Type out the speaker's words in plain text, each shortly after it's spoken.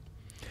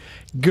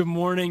Good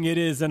morning. It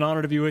is an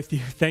honor to be with you.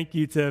 Thank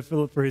you to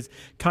Philip for his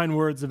kind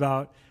words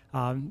about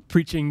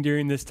preaching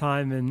during this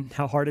time and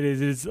how hard it is.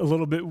 It is a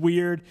little bit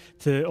weird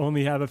to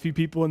only have a few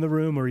people in the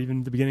room, or even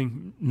at the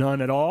beginning,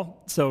 none at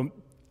all. So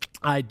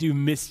I do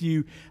miss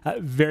you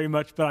very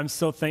much, but I'm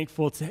so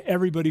thankful to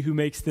everybody who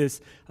makes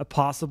this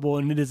possible,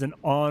 and it is an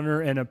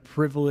honor and a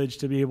privilege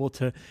to be able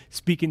to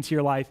speak into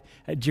your life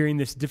during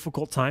this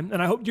difficult time.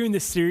 And I hope during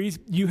this series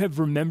you have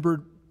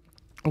remembered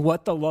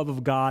what the love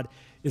of God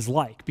is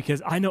like,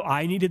 because I know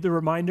I needed the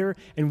reminder,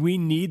 and we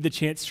need the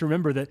chance to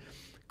remember that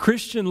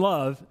Christian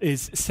love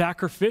is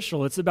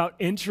sacrificial. It's about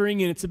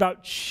entering, and it's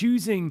about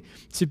choosing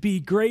to be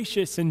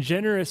gracious and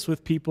generous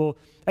with people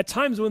at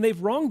times when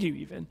they've wronged you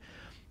even,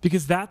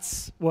 because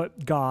that's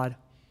what God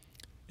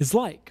is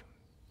like.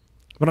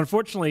 But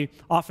unfortunately,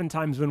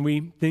 oftentimes when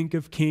we think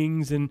of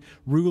kings and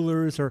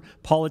rulers or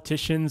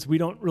politicians, we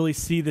don't really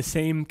see the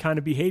same kind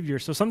of behavior.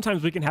 So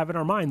sometimes we can have in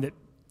our mind that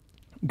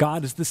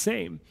God is the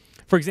same.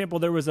 For example,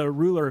 there was a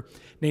ruler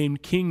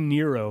named King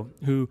Nero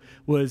who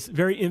was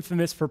very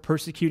infamous for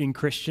persecuting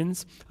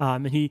Christians,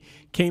 and he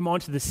came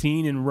onto the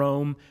scene in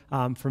Rome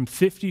from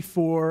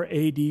 54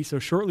 AD, so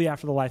shortly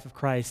after the life of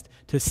Christ,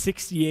 to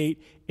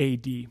 68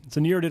 AD.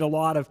 So Nero did a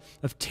lot of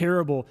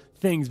terrible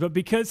things, but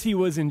because he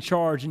was in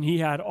charge and he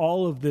had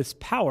all of this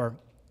power,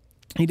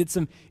 he did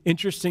some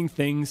interesting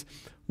things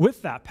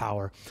with that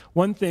power.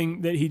 One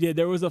thing that he did,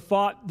 there was a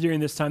thought during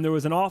this time. There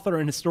was an author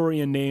and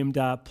historian named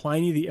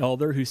Pliny the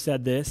Elder who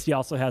said this. He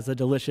also has a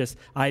delicious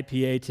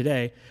IPA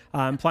today.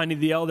 Pliny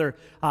the Elder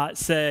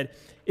said,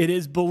 "It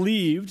is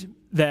believed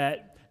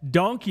that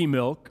donkey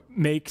milk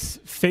makes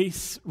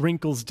face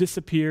wrinkles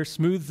disappear,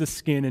 smooths the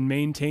skin, and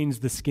maintains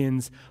the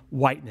skin's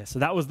whiteness." So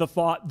that was the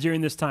thought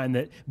during this time,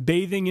 that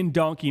bathing in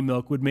donkey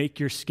milk would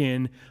make your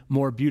skin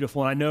more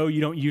beautiful. And I know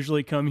you don't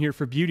usually come here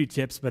for beauty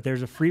tips, but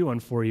there's a free one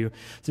for you.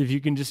 So if you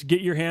can just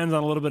get your hands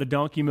on a little bit of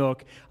donkey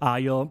milk,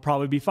 you'll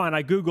probably be fine.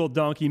 I Googled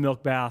donkey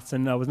milk baths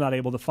and I was not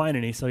able to find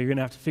any, so you're going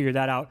to have to figure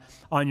that out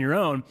on your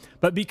own.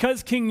 But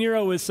because King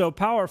Nero was so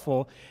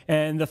powerful,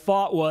 and the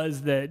thought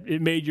was that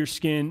it made your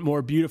skin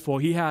more beautiful,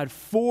 he had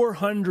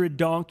 400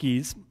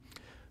 donkeys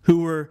who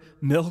were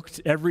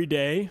milked every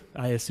day.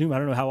 I assume, I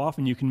don't know how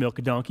often you can milk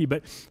a donkey,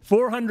 but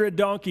 400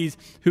 donkeys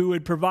who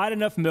would provide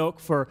enough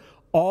milk for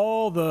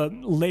all the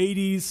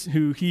ladies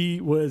who he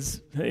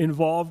was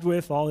involved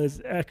with, all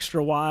his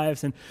extra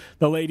wives, and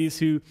the ladies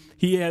who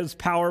he is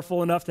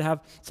powerful enough to have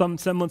some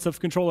semblance of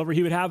control over.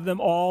 He would have them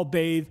all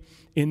bathe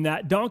in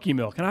that donkey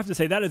milk. And I have to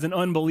say, that is an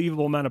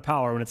unbelievable amount of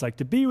power when it's like,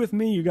 to be with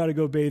me, you got to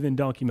go bathe in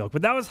donkey milk.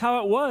 But that was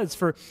how it was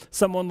for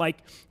someone like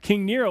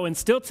King Nero. And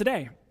still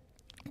today,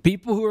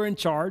 people who are in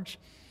charge,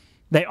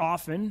 they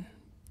often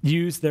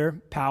use their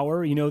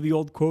power. You know the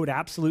old quote,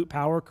 absolute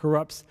power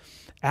corrupts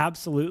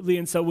absolutely.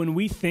 And so when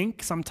we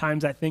think,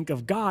 sometimes I think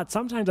of God,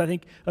 sometimes I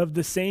think of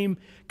the same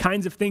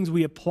kinds of things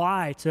we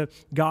apply to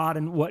God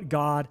and what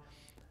God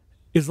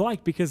is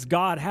like, because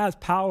God has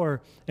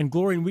power and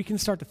glory, and we can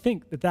start to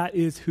think that that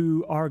is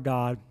who our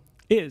God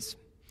is.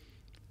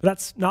 But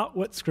that's not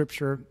what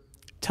Scripture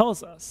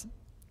tells us.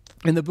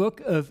 In the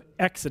book of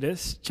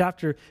Exodus,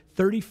 chapter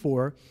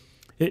 34,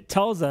 it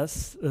tells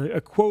us a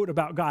quote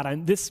about God.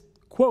 And this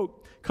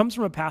quote comes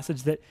from a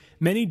passage that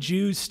many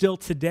Jews still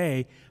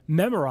today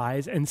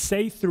memorize and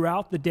say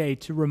throughout the day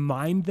to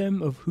remind them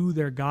of who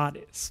their God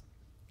is.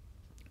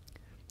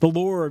 The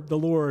Lord,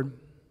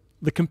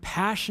 the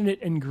compassionate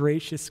and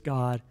gracious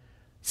God,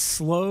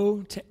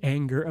 slow to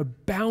anger,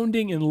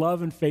 abounding in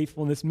love and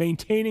faithfulness,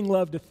 maintaining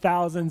love to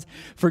thousands,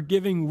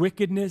 forgiving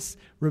wickedness,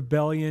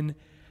 rebellion,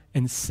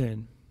 and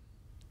sin.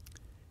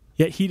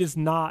 Yet he does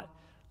not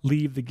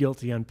leave the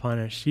guilty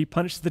unpunished. He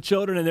punishes the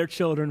children and their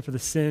children for the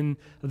sin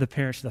of the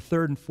parents, the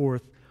third and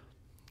fourth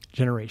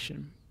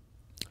generation.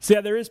 So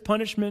yeah, there is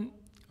punishment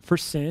for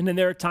sin, and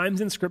there are times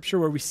in Scripture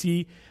where we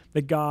see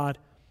that God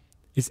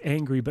is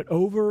angry, but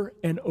over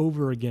and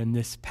over again,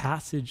 this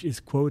passage is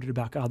quoted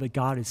about God, that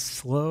God is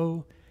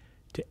slow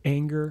to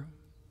anger,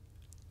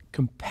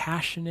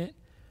 compassionate,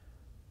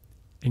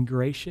 and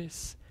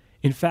gracious.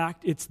 In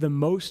fact, it's the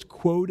most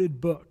quoted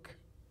book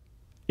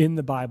in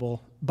the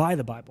Bible, by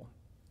the Bible,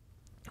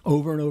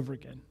 over and over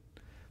again.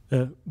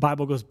 The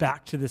Bible goes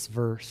back to this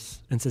verse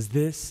and says,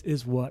 this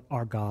is what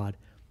our God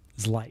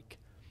is like.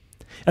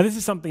 And this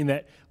is something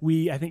that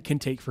we, I think, can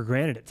take for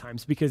granted at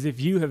times, because if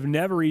you have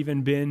never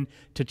even been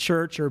to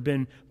church or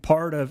been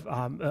part of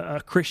a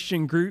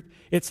Christian group,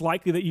 it's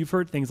likely that you've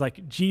heard things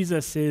like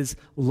Jesus is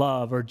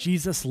love, or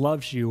Jesus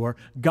loves you, or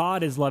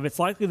God is love. It's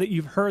likely that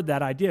you've heard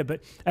that idea.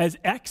 But as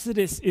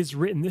Exodus is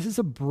written, this is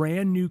a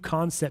brand new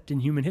concept in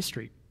human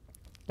history,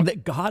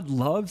 that God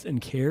loves and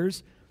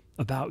cares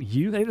about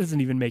you. That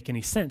doesn't even make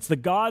any sense. The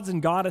gods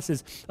and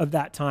goddesses of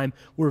that time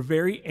were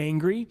very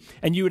angry,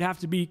 and you would have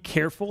to be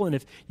careful. And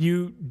if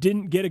you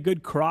didn't get a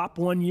good crop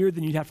one year,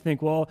 then you'd have to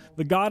think, well,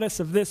 the goddess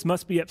of this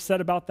must be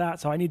upset about that,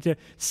 so I need to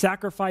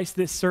sacrifice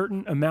this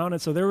certain amount.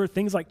 And so there were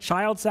things like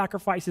child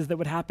sacrifices that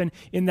would happen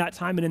in that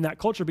time and in that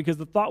culture, because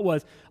the thought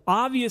was,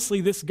 obviously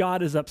this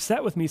God is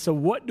upset with me, so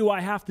what do I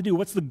have to do?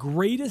 What's the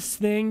greatest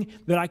thing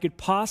that I could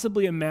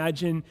possibly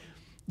imagine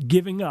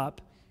giving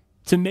up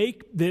to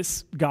make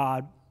this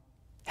God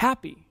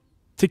happy,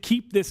 to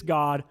keep this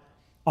God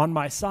on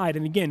my side.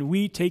 And again,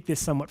 we take this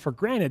somewhat for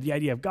granted. The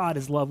idea of God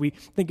is love. We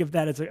think of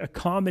that as a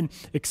common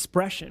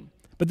expression.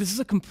 But this is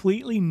a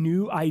completely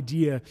new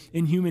idea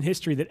in human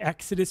history that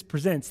Exodus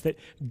presents, that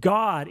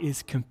God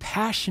is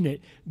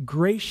compassionate,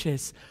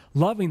 gracious,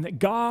 loving, that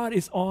God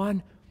is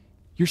on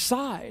your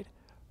side,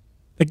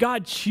 that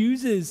God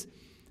chooses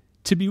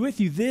to be with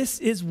you. This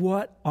is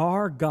what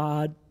our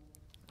God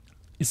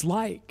is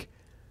like.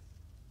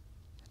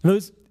 And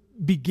those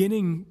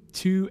beginning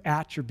two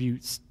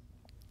attributes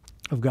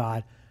of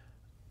God,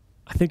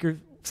 I think, are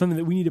something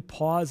that we need to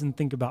pause and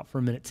think about for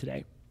a minute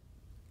today.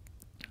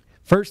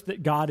 First,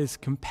 that God is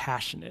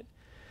compassionate.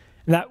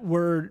 And that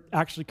word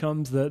actually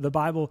comes, the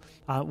Bible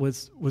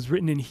was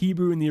written in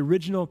Hebrew, and the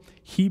original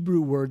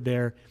Hebrew word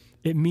there,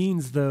 it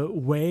means the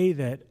way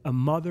that a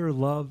mother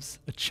loves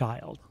a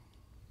child.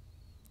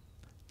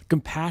 The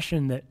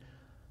compassion that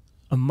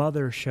a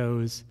mother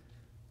shows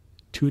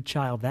to a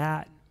child,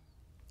 that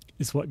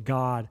is what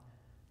God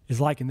is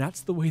like, and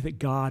that's the way that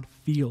God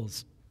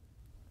feels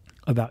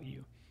about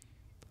you.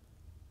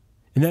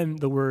 And then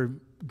the word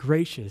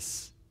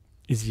gracious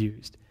is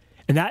used,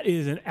 and that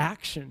is an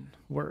action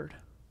word.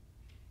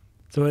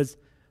 So as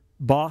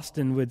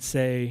Boston would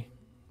say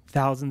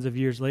thousands of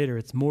years later,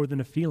 it's more than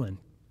a feeling.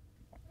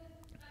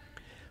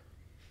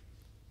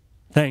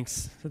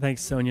 Thanks,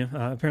 Sonia.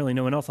 Apparently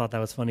no one else thought that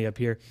was funny up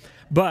here.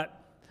 But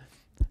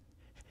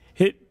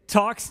it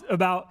talks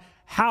about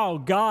how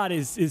God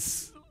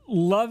is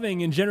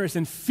loving and generous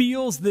and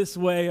feels this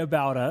way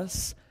about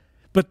us,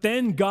 but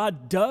then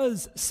God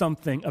does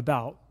something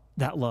about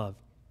that love.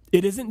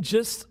 It isn't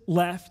just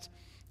left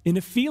in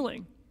a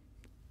feeling.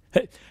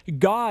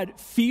 God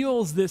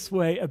feels this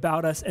way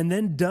about us and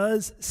then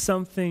does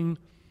something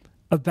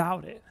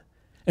about it.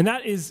 And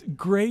that is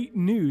great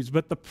news.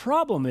 But the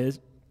problem is,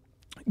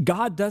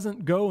 God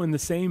doesn't go in the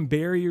same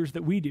barriers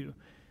that we do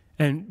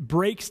and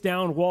breaks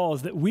down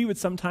walls that we would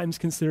sometimes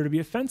consider to be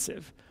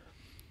offensive.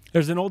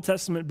 There's an Old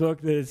Testament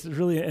book that is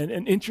really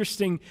an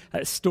interesting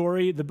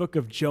story, the book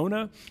of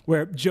Jonah,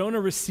 where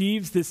Jonah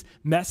receives this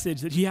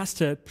message that he has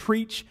to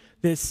preach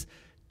this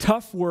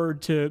tough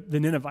word to the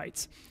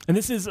Ninevites. And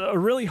this is a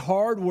really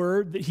hard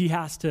word that he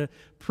has to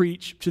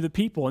preach to the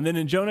people. And then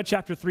in Jonah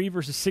chapter 3,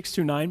 verses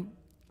 6-9,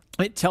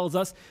 it tells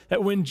us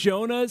that when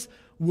Jonah's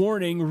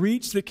warning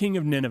reached the king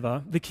of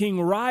Nineveh, the king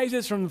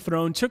rises from the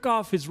throne, took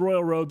off his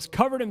royal robes,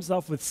 covered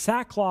himself with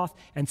sackcloth,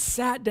 and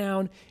sat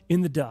down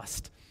in the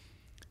dust.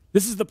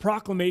 This is the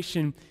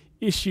proclamation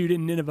issued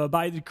in Nineveh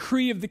by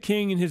decree of the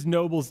king and his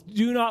nobles.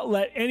 Do not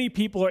let any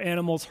people or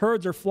animals,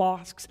 herds or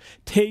flocks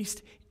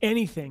taste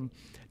anything.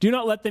 Do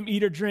not let them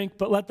eat or drink,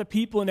 but let the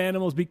people and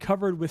animals be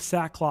covered with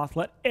sackcloth.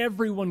 Let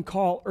everyone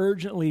call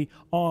urgently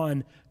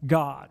on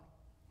God.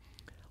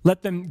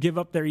 Let them give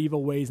up their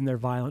evil ways and their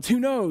violence. Who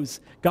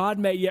knows? God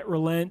may yet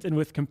relent and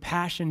with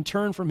compassion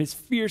turn from his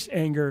fierce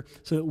anger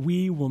so that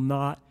we will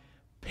not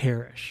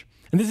perish.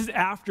 And this is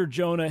after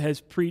Jonah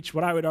has preached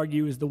what I would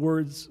argue is the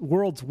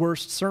world's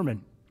worst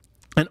sermon.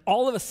 And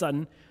all of a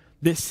sudden,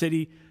 this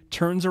city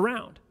turns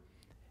around.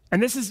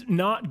 And this is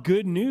not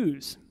good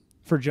news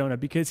for Jonah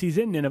because he's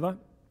in Nineveh,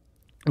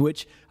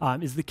 which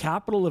is the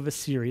capital of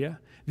Assyria.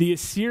 The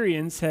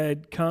Assyrians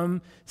had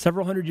come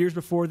several hundred years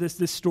before this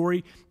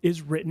story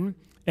is written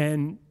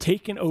and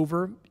taken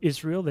over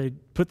Israel. They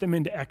put them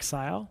into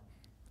exile.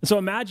 And so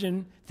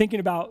imagine thinking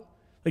about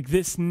like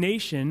this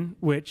nation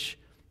which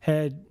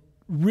had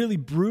really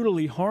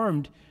brutally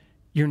harmed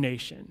your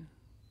nation,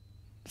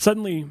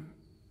 suddenly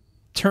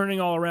turning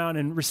all around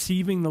and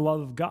receiving the love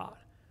of God.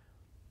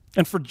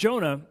 And for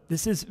Jonah,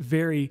 this is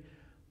very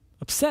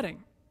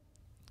upsetting.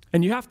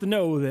 And you have to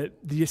know that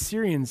the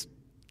Assyrians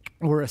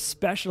were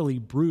especially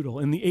brutal.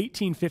 In the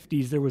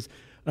 1850s, there was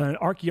an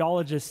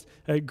archaeologist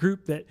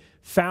group that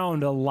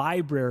found a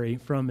library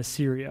from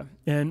Assyria.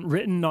 And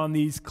written on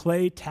these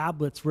clay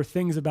tablets were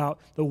things about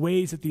the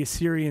ways that the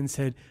Assyrians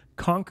had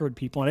conquered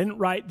people. And I didn't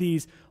write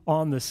these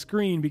on the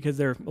screen because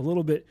they're a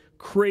little bit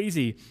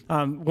crazy.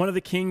 One of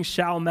the kings,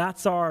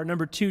 Shalmaneser,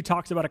 number 2,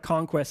 talks about a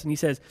conquest, and he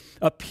says,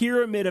 "A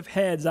pyramid of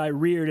heads I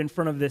reared in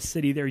front of this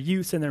city, their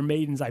youths and their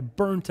maidens I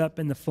burnt up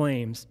in the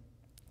flames."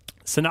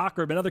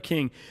 Sennacherib, another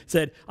king,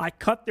 said, "I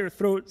cut their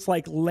throats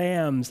like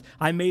lambs.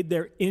 I made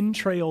their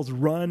entrails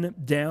run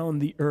down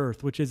the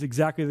earth," which is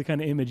exactly the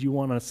kind of image you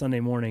want on a Sunday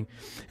morning.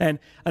 And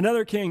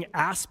another king,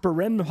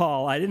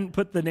 Asperemhal, I didn't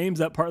put the names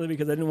up partly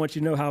because I didn't want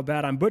you to know how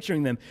bad I'm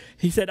butchering them.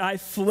 He said, "I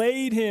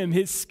flayed him.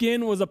 His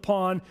skin was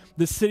upon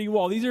the city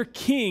wall." These are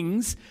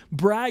kings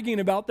bragging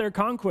about their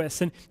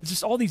conquests. And it's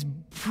just all these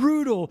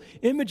brutal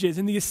images.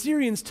 And the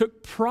Assyrians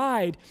took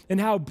pride in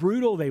how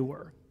brutal they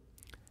were.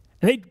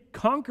 And they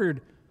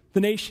conquered the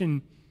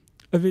nation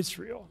of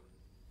Israel.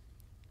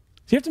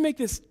 So you have to make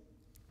this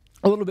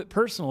a little bit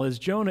personal as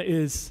Jonah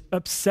is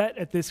upset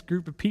at this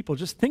group of people.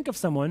 Just think of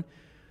someone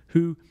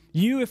who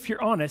you, if you're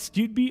honest,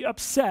 you'd be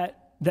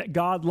upset that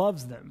God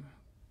loves them.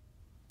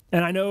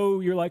 And I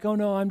know you're like, oh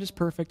no, I'm just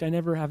perfect. I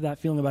never have that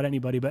feeling about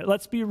anybody. But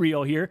let's be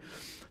real here.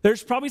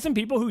 There's probably some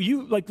people who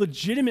you like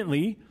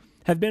legitimately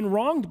have been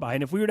wronged by.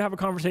 And if we were to have a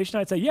conversation,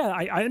 I'd say, yeah,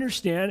 I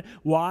understand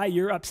why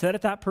you're upset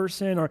at that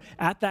person or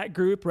at that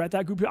group or at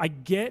that group. I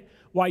get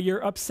why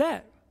you're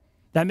upset.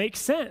 That makes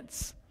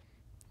sense.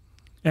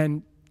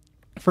 And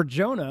for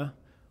Jonah,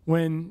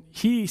 when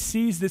he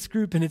sees this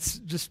group, and it's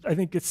just, I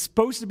think it's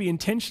supposed to be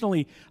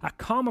intentionally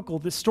comical,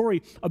 this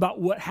story about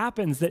what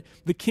happens, that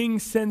the king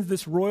sends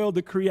this royal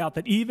decree out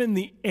that even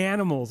the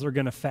animals are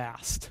going to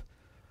fast,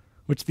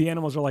 which the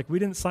animals are like, we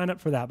didn't sign up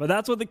for that. But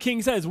that's what the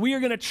king says. We are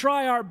going to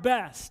try our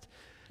best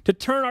to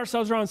turn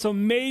ourselves around so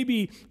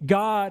maybe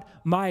God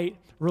might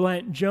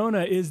relent.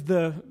 Jonah is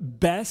the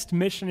best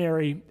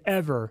missionary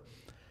ever,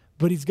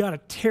 but he's got a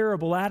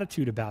terrible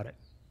attitude about it.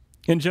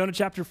 In Jonah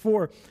chapter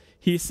 4,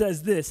 he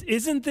says this,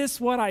 "Isn't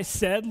this what I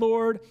said,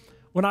 Lord,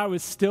 when I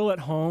was still at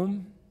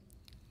home?"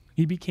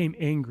 He became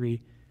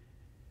angry.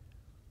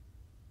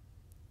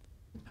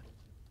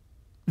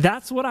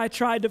 That's what I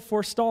tried to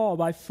forestall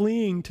by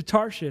fleeing to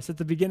Tarshish. At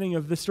the beginning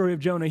of the story of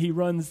Jonah, he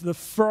runs the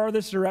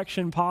farthest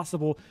direction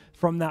possible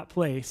from that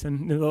place.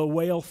 And the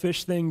whale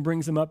fish thing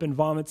brings him up and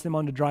vomits him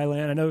onto dry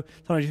land. I know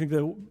sometimes you think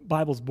the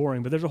Bible's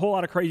boring, but there's a whole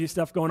lot of crazy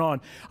stuff going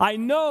on. I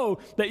know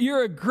that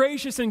you're a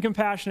gracious and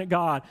compassionate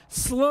God,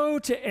 slow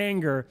to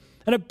anger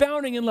and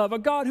abounding in love, a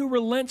God who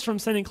relents from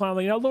sending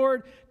calamity. Now,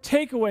 Lord,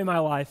 take away my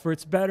life, for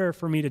it's better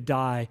for me to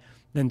die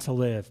than to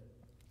live.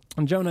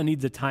 And Jonah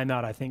needs a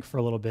timeout, I think, for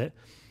a little bit.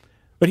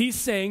 But he's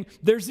saying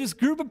there's this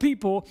group of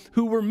people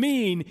who were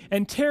mean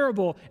and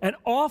terrible and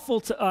awful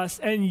to us,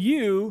 and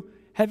you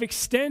have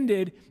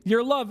extended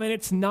your love. And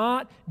it's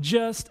not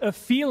just a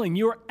feeling.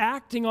 You're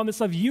acting on this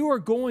love. You are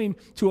going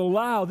to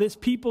allow this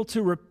people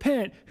to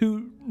repent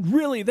who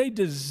really, they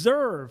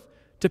deserve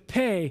to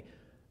pay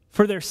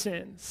for their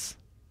sins.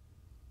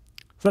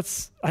 So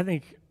that's, I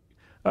think,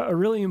 a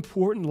really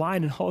important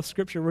line in all of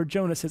Scripture where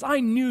Jonah says, I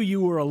knew you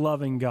were a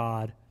loving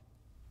God.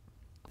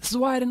 This is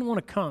why I didn't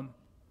want to come.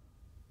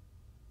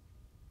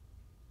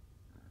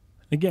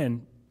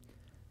 Again,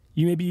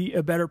 you may be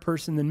a better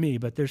person than me,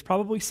 but there's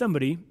probably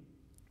somebody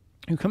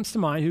who comes to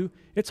mind who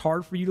it's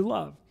hard for you to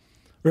love.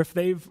 Or if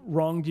they've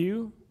wronged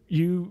you,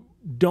 you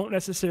don't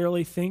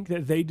necessarily think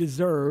that they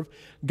deserve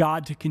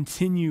God to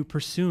continue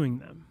pursuing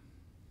them.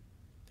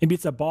 Maybe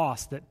it's a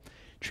boss that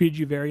treated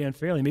you very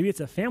unfairly. Maybe it's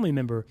a family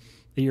member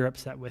that you're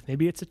upset with.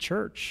 Maybe it's a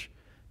church,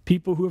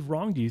 people who have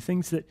wronged you,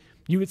 things that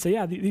you would say,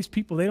 yeah, these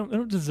people, they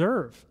don't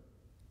deserve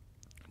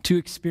to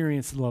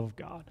experience the love of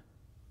God.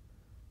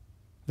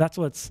 That's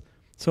what's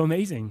so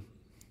amazing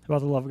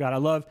about the love of God. I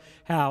love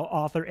how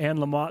author Anne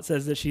Lamott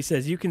says this. She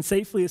says, you can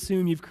safely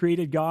assume you've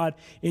created God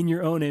in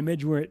your own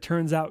image, where it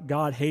turns out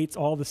God hates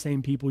all the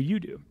same people you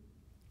do.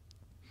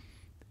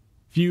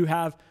 If you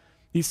have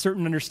these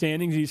certain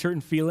understandings, these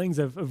certain feelings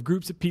of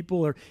groups of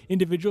people or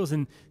individuals,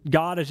 and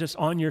God is just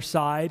on your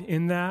side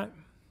in that,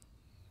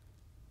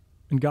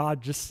 and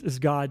God, just as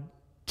God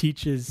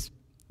teaches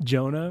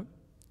Jonah,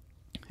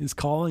 is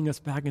calling us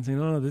back and saying,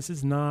 no, this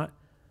is not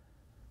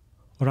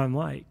what I'm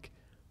like.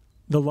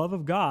 The love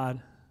of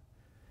God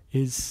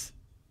is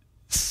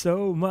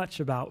so much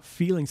about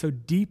feeling, so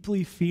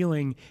deeply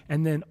feeling,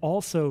 and then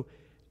also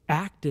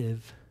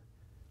active,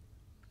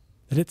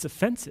 that it's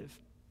offensive.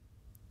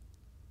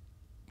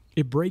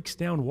 It breaks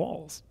down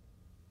walls.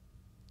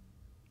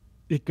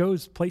 It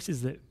goes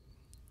places that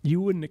you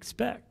wouldn't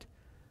expect.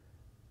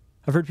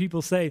 I've heard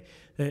people say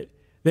that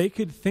they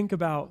could think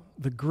about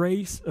the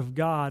grace of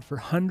God for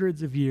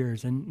hundreds of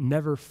years and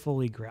never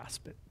fully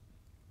grasp it.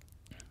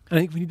 I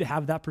think we need to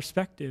have that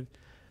perspective,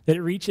 that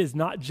it reaches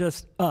not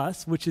just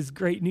us, which is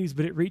great news,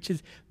 but it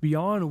reaches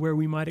beyond where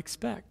we might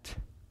expect.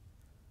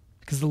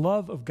 Because the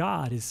love of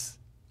God is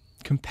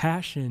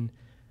compassion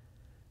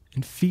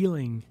and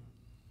feeling,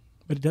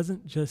 but it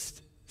doesn't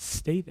just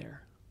stay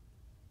there.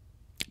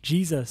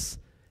 Jesus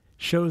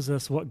shows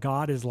us what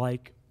God is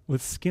like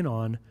with skin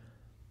on.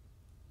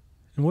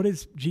 And what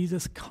is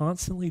Jesus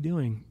constantly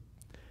doing?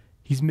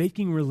 He's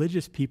making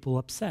religious people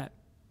upset.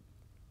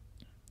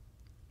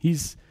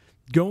 He's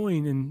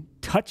going and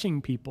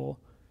touching people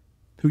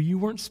who you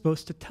weren't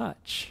supposed to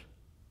touch.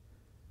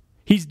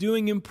 He's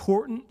doing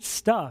important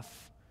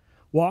stuff,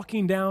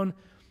 walking down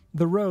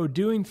the road,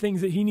 doing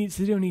things that he needs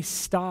to do, and he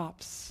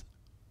stops.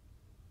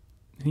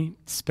 And he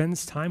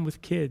spends time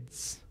with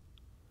kids.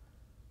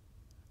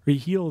 Or he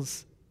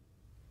heals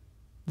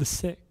the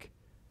sick.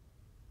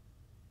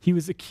 He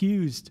was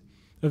accused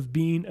of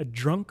being a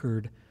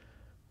drunkard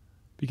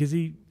because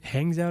he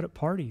hangs out at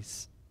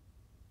parties.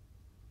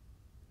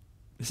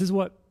 This is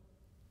what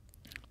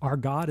our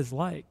God is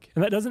like.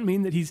 And that doesn't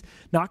mean that he's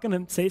not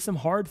going to say some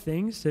hard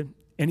things to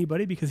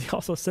anybody, because he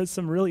also says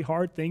some really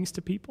hard things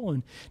to people,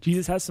 and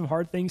Jesus has some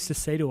hard things to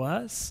say to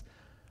us.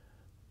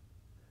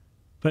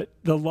 But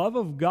the love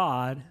of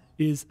God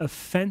is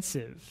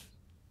offensive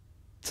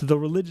to the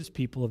religious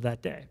people of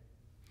that day,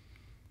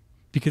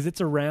 because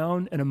it's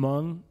around and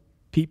among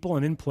people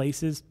and in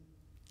places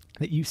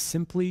that you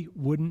simply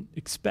wouldn't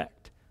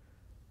expect.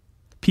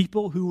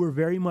 People who were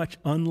very much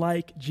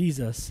unlike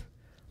Jesus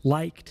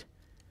liked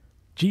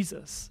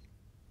Jesus.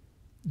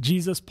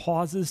 Jesus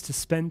pauses to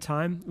spend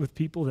time with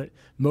people that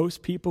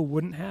most people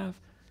wouldn't have.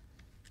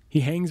 He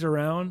hangs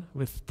around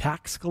with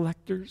tax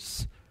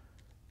collectors,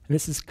 and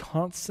this is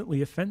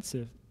constantly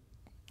offensive.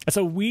 And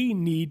so we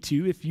need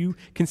to, if you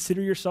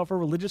consider yourself a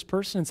religious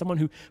person and someone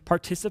who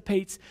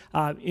participates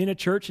in a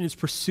church and is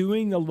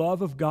pursuing the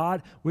love of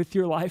God with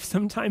your life,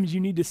 sometimes you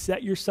need to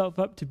set yourself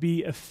up to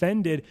be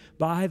offended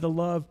by the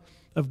love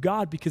of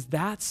God, because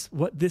that's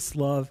what this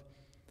love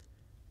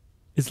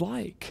is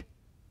like.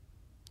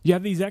 You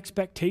have these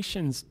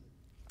expectations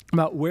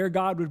about where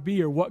God would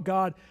be or what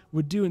God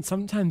would do, and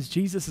sometimes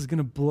Jesus is going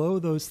to blow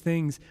those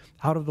things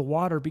out of the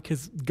water,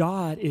 because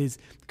God is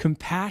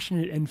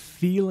compassionate and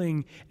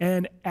feeling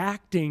and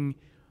acting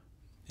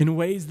in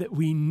ways that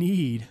we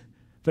need,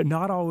 but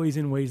not always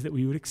in ways that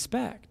we would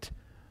expect.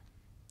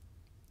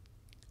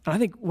 And I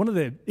think one of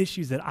the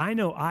issues that I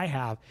know I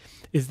have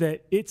is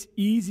that it's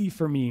easy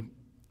for me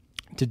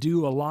to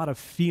do a lot of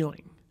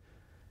feeling.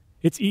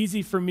 It's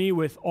easy for me,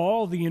 with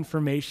all the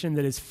information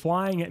that is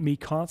flying at me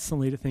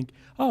constantly, to think,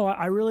 oh,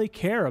 I really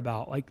care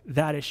about like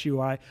that issue.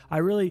 I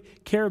really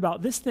care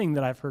about this thing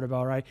that I've heard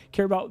about, or I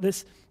care about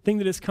this thing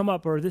that has come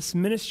up, or this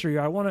ministry, or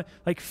I want to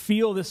like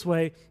feel this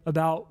way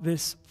about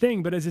this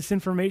thing. But as this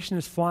information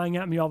is flying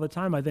at me all the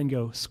time, I then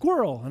go,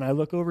 squirrel, and I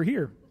look over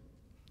here.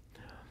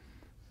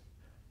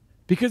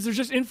 Because there's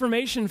just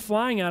information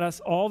flying at us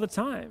all the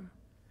time.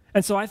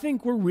 And so I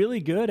think we're really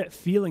good at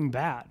feeling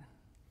bad.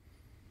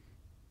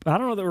 But I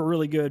don't know that we're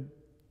really good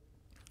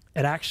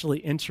at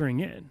actually entering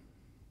in.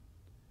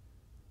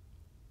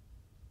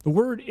 The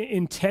word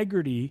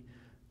integrity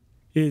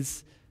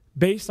is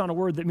based on a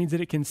word that means that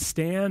it can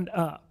stand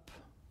up.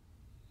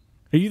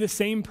 Are you the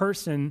same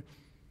person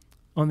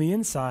on the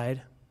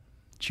inside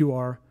that you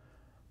are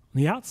on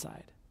the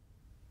outside?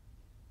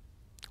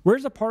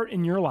 Where's a part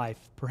in your life,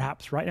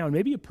 perhaps right now, and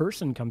maybe a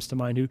person comes to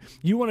mind who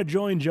you want to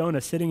join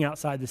Jonah sitting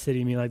outside the city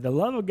and be like, the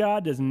love of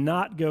God does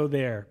not go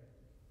there.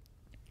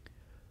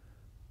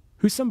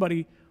 Who's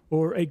somebody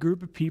or a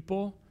group of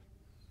people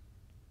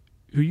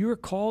who you are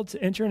called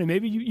to enter in, and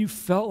maybe you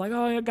felt like,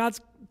 oh, yeah, God's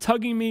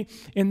tugging me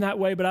in that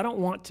way, but I don't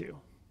want to.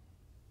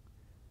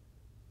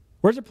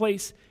 Where's a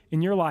place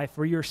in your life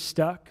where you're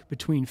stuck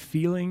between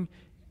feeling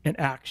and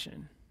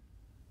action?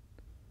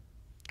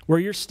 Where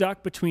you're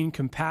stuck between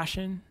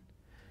compassion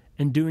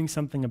and doing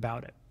something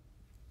about it?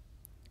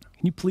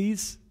 Can you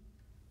please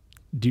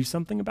do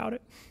something about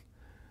it?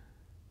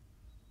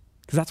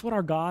 Because that's what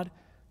our God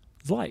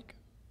is like.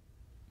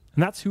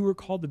 And that's who we're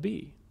called to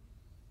be.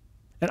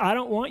 And I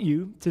don't want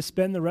you to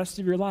spend the rest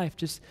of your life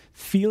just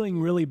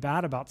feeling really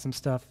bad about some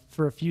stuff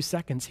for a few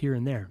seconds here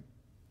and there.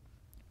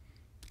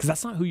 Because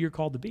that's not who you're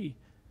called to be.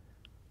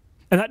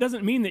 And that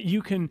doesn't mean that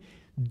you can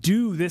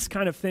do this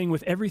kind of thing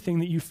with everything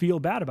that you feel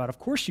bad about. Of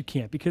course you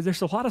can't, because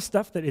there's a lot of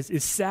stuff that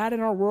is sad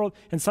in our world,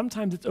 and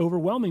sometimes it's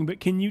overwhelming.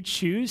 But can you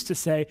choose to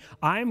say,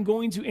 I'm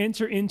going to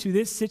enter into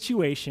this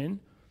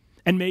situation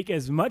and make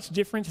as much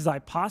difference as I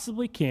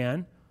possibly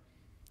can,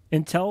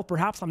 until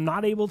perhaps I'm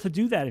not able to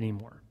do that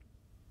anymore.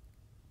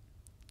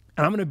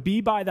 And I'm going to be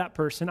by that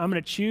person. I'm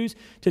going to choose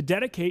to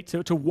dedicate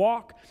to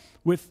walk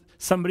with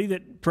somebody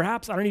that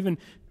perhaps I don't even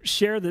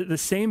share the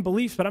same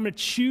beliefs, but I'm going to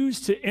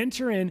choose to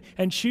enter in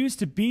and choose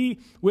to be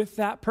with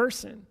that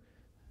person.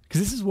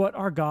 Because this is what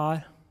our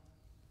God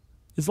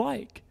is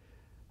like.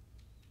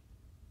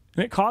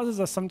 And it causes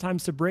us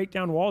sometimes to break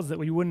down walls that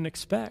we wouldn't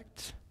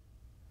expect.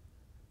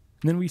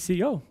 And then we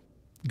see, oh,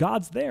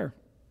 God's there.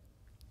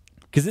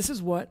 Because this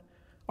is what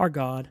our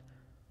God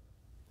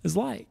is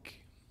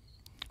like.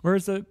 Where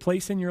is the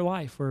place in your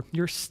life where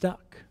you're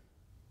stuck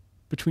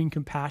between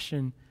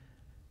compassion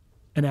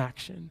and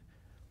action?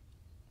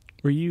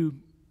 Where you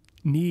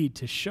need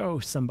to show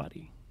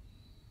somebody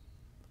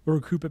or a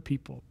group of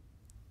people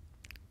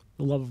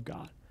the love of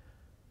God.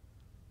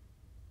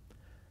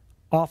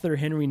 Author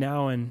Henry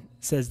Nouwen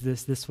says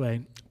this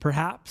way: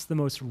 perhaps the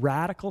most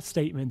radical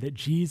statement that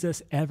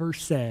Jesus ever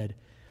said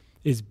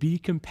is, be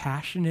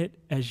compassionate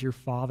as your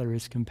Father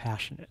is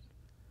compassionate.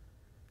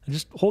 And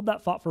just hold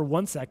that thought for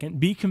 1 second.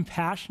 Be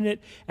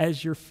compassionate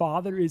as your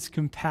Father is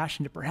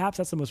compassionate. Perhaps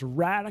that's the most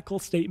radical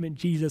statement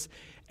Jesus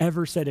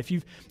ever said. If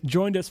you've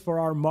joined us for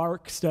our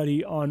Mark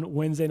study on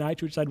Wednesday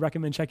nights, which I'd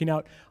recommend checking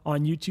out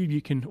on YouTube,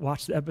 you can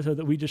watch the episode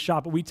that we just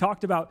shot. But we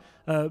talked about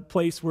a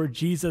place where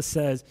Jesus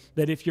says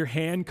that if your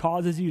hand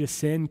causes you to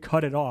sin,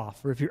 cut it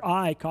off. Or if your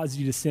eye causes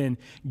you to sin,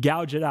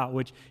 gouge it out.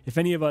 Which, if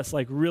any of us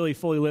like really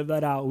fully live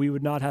that out, we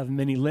would not have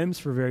many limbs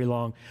for very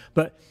long.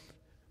 But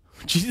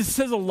Jesus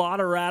says a lot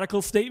of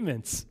radical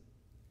statements.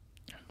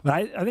 But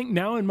I think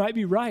Nouwen might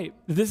be right.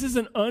 This is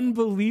an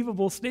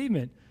unbelievable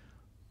statement.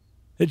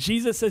 That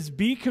Jesus says,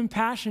 be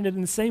compassionate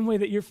in the same way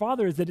that your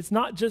Father is. That it's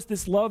not just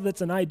this love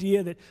that's an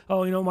idea that,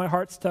 oh, my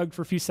heart's tugged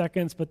for a few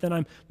seconds, but then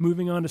I'm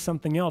moving on to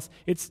something else.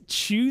 It's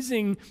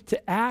choosing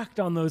to act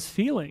on those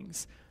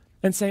feelings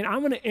and saying,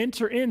 I'm going to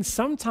enter in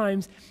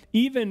sometimes,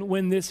 even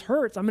when this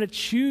hurts. I'm going to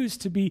choose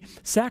to be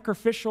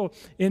sacrificial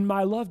in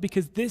my love,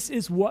 because this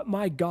is what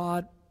my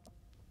God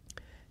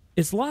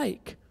is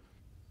like.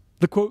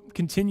 The quote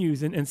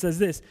continues and says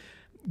this: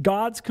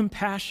 God's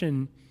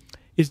compassion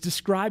is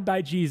described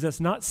by Jesus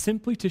not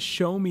simply to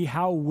show me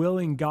how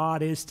willing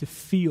God is to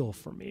feel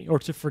for me or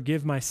to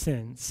forgive my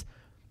sins,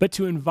 but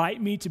to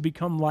invite me to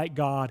become like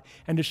God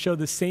and to show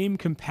the same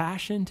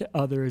compassion to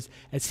others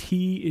as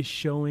he is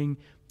showing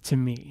to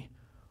me.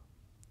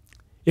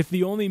 If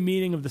the only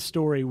meaning of the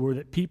story were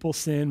that people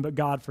sin but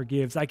God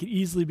forgives, I could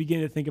easily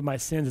begin to think of my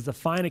sins as a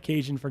fine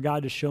occasion for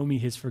God to show me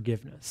his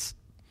forgiveness.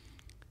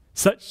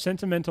 Such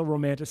sentimental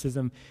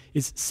romanticism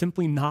is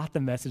simply not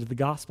the message of the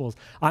Gospels.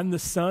 I'm the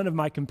son of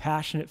my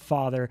compassionate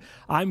Father.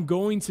 If I'm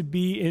going to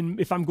be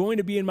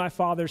in my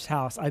Father's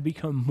house, I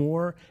become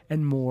more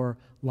and more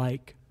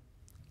like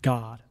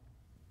God.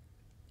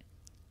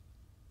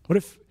 What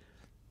if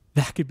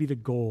that could be the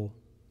goal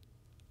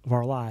of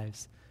our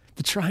lives?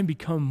 To try and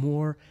become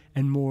more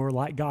and more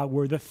like God,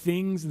 where the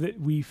things that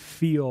we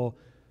feel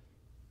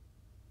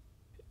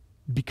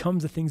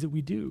becomes the things that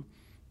we do.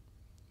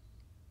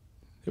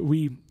 That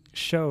we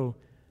show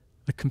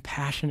the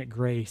compassionate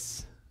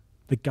grace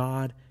that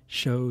God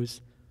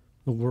shows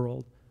the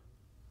world.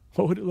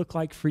 What would it look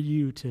like for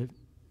you to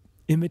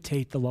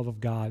imitate the love of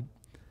God,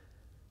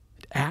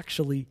 to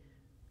actually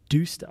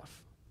do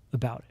stuff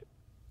about it?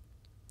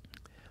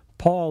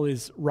 Paul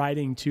is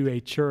writing to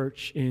a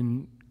church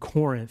in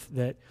Corinth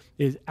that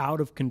is out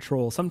of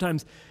control.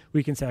 Sometimes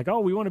we can say, like, oh,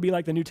 we want to be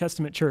like the New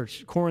Testament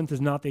church. Corinth is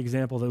not the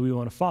example that we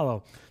want to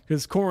follow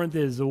because Corinth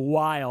is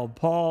wild.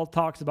 Paul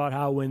talks about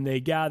how when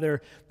they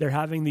gather, they're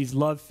having these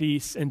love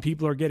feasts and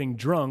people are getting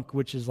drunk,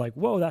 which is like,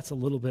 whoa, that's a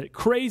little bit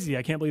crazy.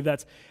 I can't believe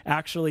that's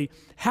actually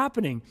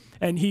happening.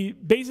 And he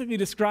basically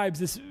describes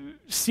this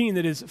scene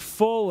that is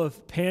full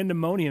of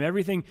pandemonium.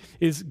 Everything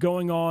is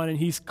going on, and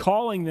he's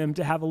calling them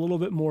to have a little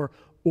bit more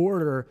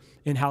order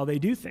in how they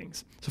do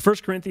things. So 1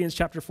 Corinthians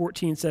chapter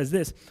 14 says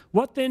this: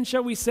 What then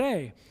shall we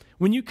say?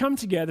 When you come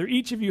together,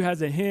 each of you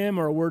has a hymn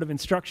or a word of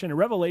instruction, a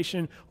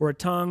revelation or a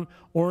tongue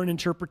or an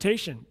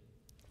interpretation.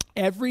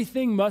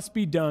 Everything must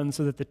be done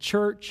so that the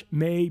church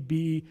may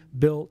be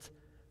built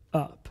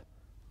up.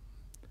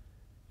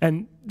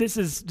 And this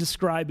is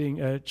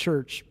describing a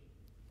church,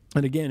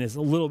 and again, is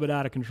a little bit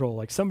out of control.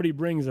 Like somebody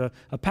brings a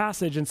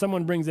passage and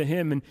someone brings a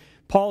hymn, and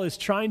Paul is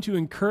trying to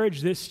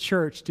encourage this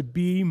church to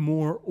be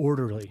more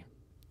orderly.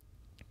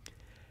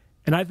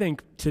 And I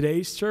think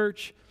today's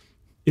church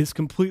is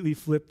completely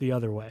flipped the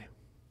other way.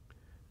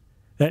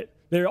 That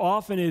there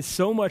often is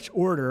so much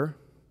order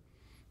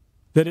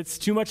that it's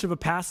too much of a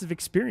passive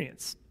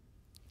experience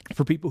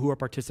for people who are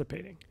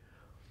participating.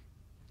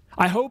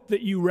 I hope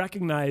that you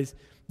recognize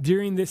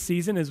during this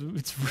season, as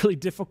it's really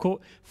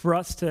difficult for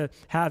us to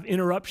have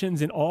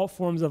interruptions in all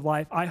forms of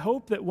life, I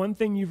hope that one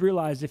thing you've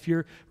realized if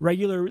you're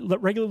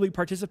regularly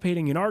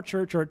participating in our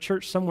church or a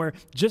church somewhere,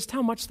 just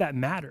how much that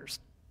matters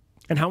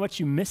and how much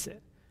you miss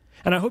it.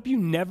 And I hope you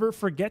never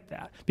forget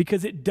that,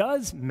 because it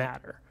does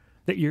matter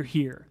that you're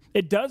here.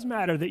 It does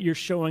matter that you're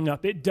showing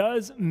up. It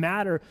does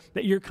matter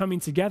that you're coming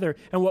together.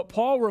 And what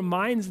Paul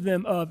reminds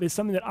them of is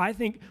something that I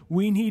think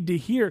we need to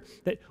hear,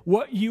 that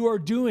what you are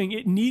doing,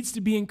 it needs to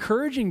be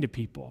encouraging to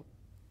people.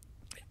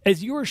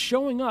 As you are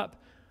showing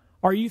up,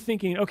 are you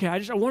thinking, okay, I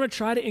want to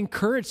try to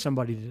encourage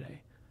somebody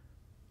today?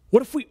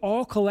 What if we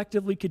all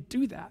collectively could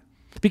do that?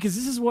 Because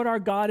this is what our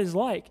God is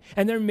like.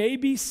 And there may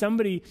be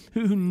somebody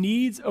who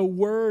needs a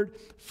word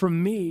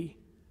from me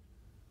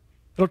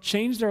that'll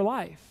change their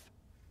life.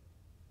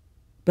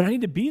 But I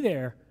need to be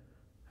there.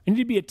 I need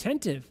to be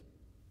attentive.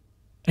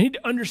 I need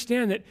to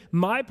understand that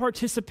my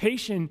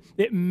participation,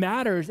 it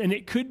matters, and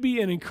it could be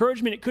an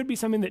encouragement. It could be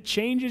something that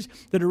changes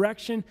the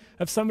direction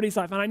of somebody's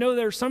life. And I know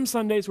there are some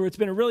Sundays where it's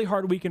been a really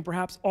hard week, and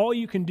perhaps all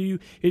you can do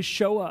is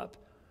show up.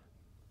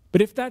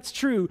 But if that's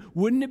true,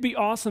 wouldn't it be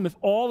awesome if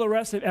all the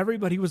rest of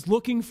everybody was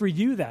looking for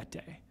you that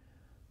day?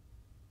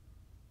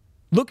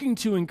 Looking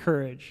to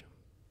encourage,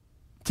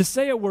 to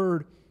say a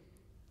word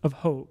of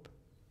hope.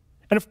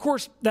 And of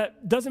course,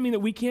 that doesn't mean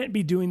that we can't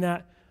be doing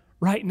that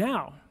right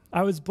now.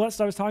 I was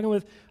blessed. I was talking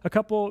with a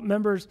couple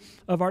members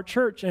of our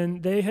church,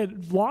 and they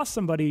had lost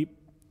somebody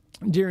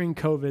during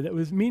COVID that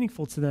was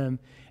meaningful to them.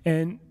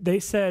 And they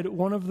said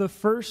one of the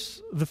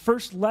first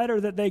letter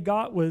that they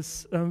got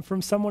was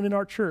from someone in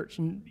our church.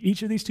 And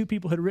each of these two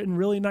people had written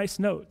really nice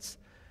notes.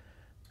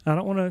 I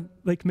don't want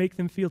to make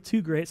them feel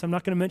too great, so I'm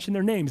not going to mention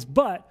their names.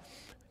 But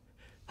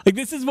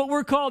this is what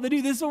we're called to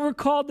do. This is what we're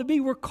called to be.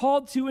 We're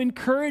called to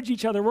encourage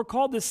each other. We're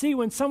called to see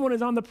when someone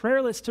is on the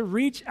prayer list, to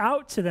reach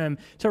out to them,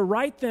 to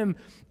write them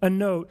a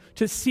note,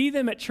 to see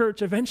them at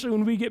church eventually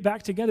when we get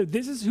back together.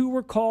 This is who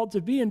we're called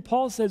to be. And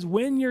Paul says,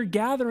 when you're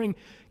gathering,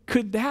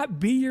 could that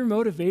be your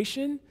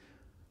motivation?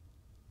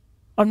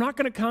 I'm not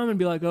going to come and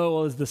be like, oh,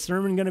 well, is the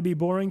sermon going to be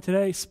boring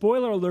today?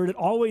 Spoiler alert, it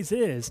always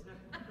is.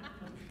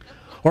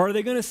 Or are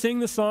they going to sing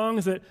the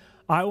songs that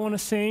I want to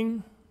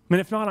sing? And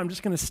if not, I'm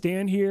just going to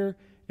stand here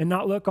and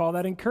not look all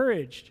that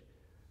encouraged.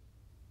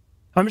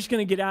 I'm just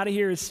going to get out of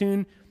here as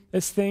soon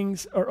as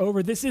things are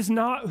over. This is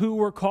not who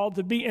we're called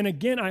to be. And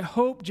again, I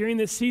hope during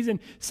this season,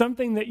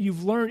 something that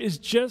you've learned is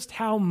just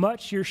how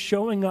much your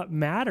showing up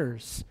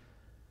matters.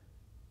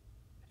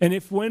 And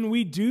if when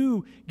we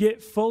do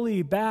get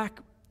fully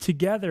back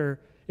together,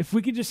 if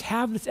we could just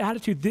have this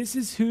attitude, this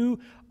is who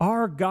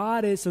our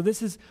God is, so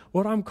this is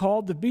what I'm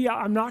called to be.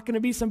 I'm not going to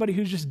be somebody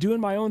who's just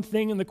doing my own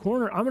thing in the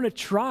corner. I'm going to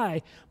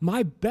try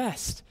my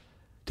best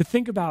to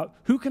think about,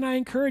 who can I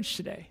encourage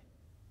today?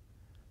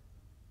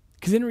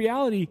 Because in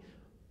reality,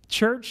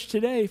 church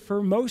today,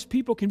 for most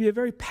people, can be a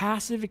very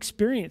passive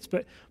experience.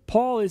 But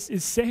Paul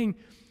is saying,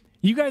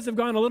 you guys have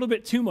gone a little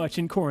bit too much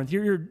in Corinth.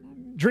 You're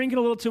drinking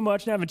a little too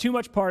much and having too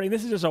much partying.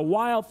 This is just a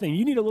wild thing.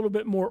 You need a little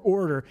bit more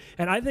order.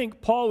 And I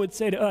think Paul would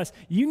say to us,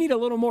 you need a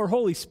little more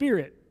Holy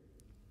Spirit.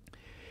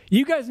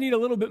 You guys need a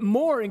little bit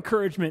more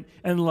encouragement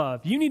and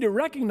love. You need to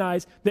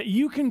recognize that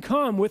you can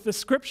come with the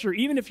scripture,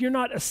 even if you're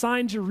not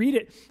assigned to read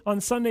it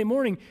on Sunday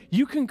morning,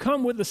 you can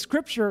come with the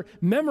scripture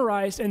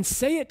memorized and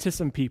say it to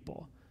some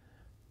people.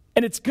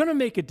 And it's going to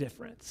make a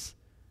difference.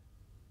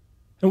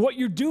 And what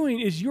you're doing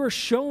is you're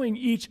showing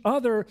each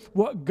other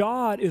what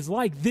God is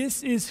like.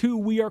 This is who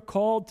we are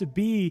called to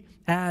be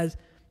as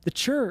the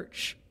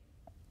church.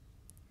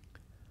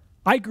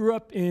 I grew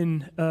up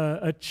in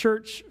a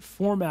church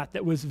format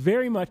that was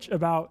very much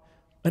about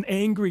an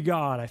angry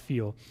God, I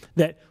feel.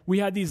 That we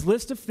had these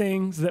list of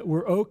things that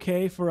were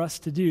okay for us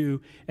to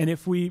do, and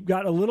if we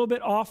got a little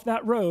bit off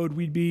that road,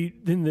 we'd be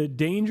in the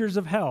dangers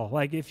of hell.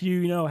 Like if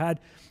you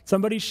had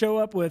somebody show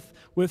up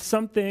with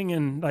something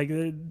and like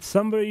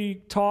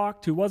somebody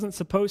talked who wasn't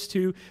supposed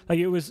to, like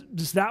it was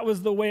just, that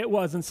was the way it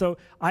was. And so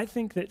I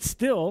think that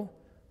still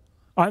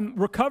I'm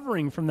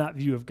recovering from that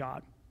view of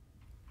God.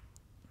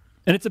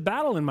 And it's a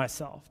battle in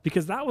myself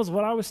because that was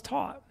what I was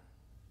taught.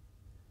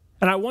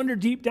 And I wonder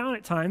deep down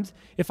at times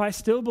if I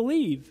still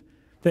believe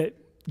that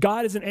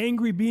God is an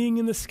angry being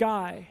in the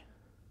sky.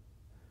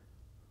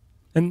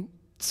 And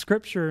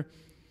Scripture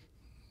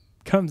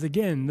comes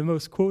again, the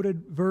most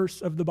quoted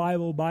verse of the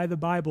Bible by the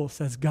Bible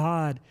says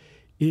God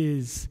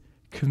is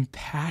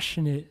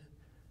compassionate.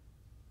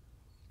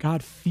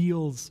 God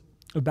feels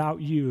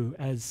about you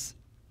as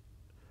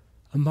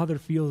a mother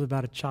feels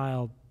about a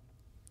child.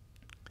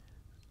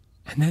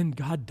 And then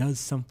God does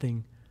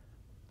something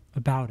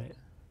about it.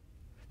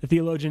 The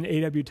theologian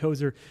A.W.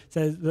 Tozer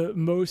says the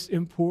most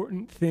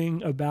important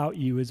thing about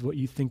you is what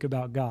you think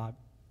about God.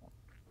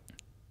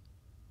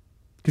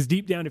 Because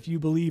deep down, if you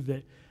believe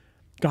that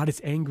God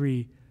is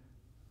angry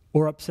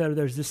or upset, or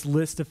there's this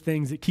list of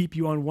things that keep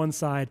you on one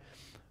side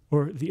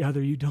or the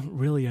other, you don't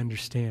really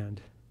understand.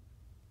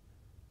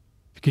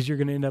 Because you're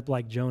going to end up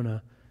like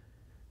Jonah,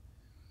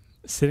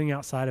 sitting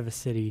outside of a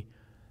city,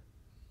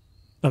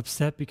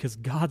 upset because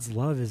God's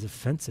love is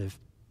offensive.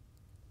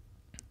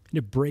 And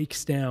it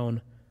breaks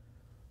down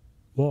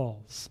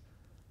walls.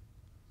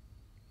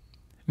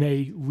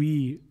 May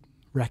we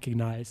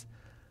recognize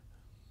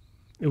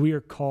that we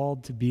are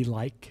called to be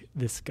like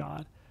this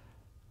God.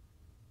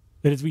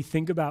 That as we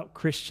think about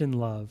Christian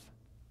love,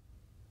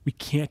 we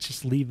can't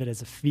just leave it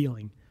as a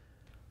feeling.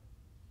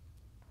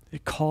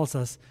 It calls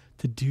us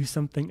to do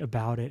something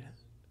about it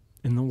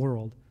in the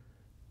world.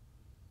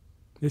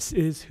 This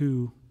is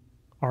who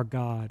our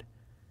God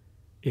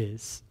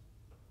is.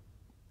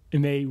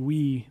 And may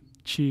we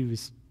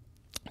choose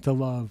to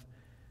love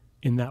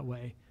in that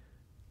way,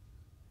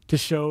 to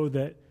show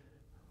that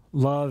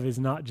love is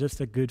not just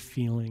a good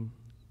feeling,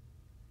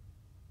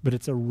 but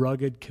it's a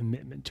rugged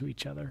commitment to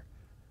each other.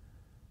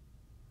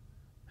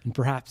 And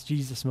perhaps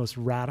Jesus' most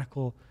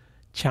radical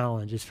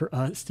challenge is for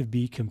us to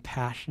be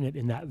compassionate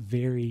in that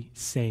very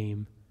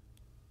same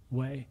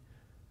way.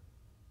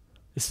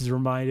 This is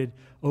reminded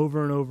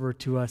over and over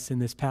to us in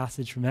this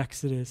passage from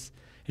Exodus,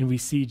 and we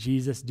see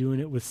Jesus doing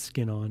it with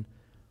skin on,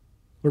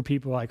 where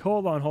people are like,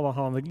 hold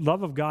on. The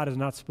love of God is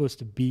not supposed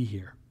to be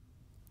here.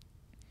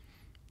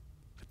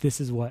 But this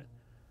is what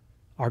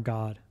our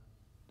God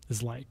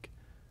is like.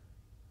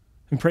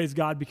 And praise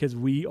God because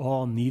we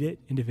all need it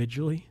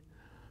individually.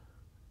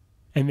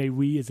 And may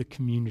we as a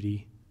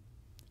community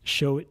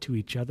show it to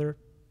each other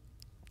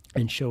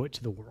and show it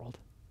to the world.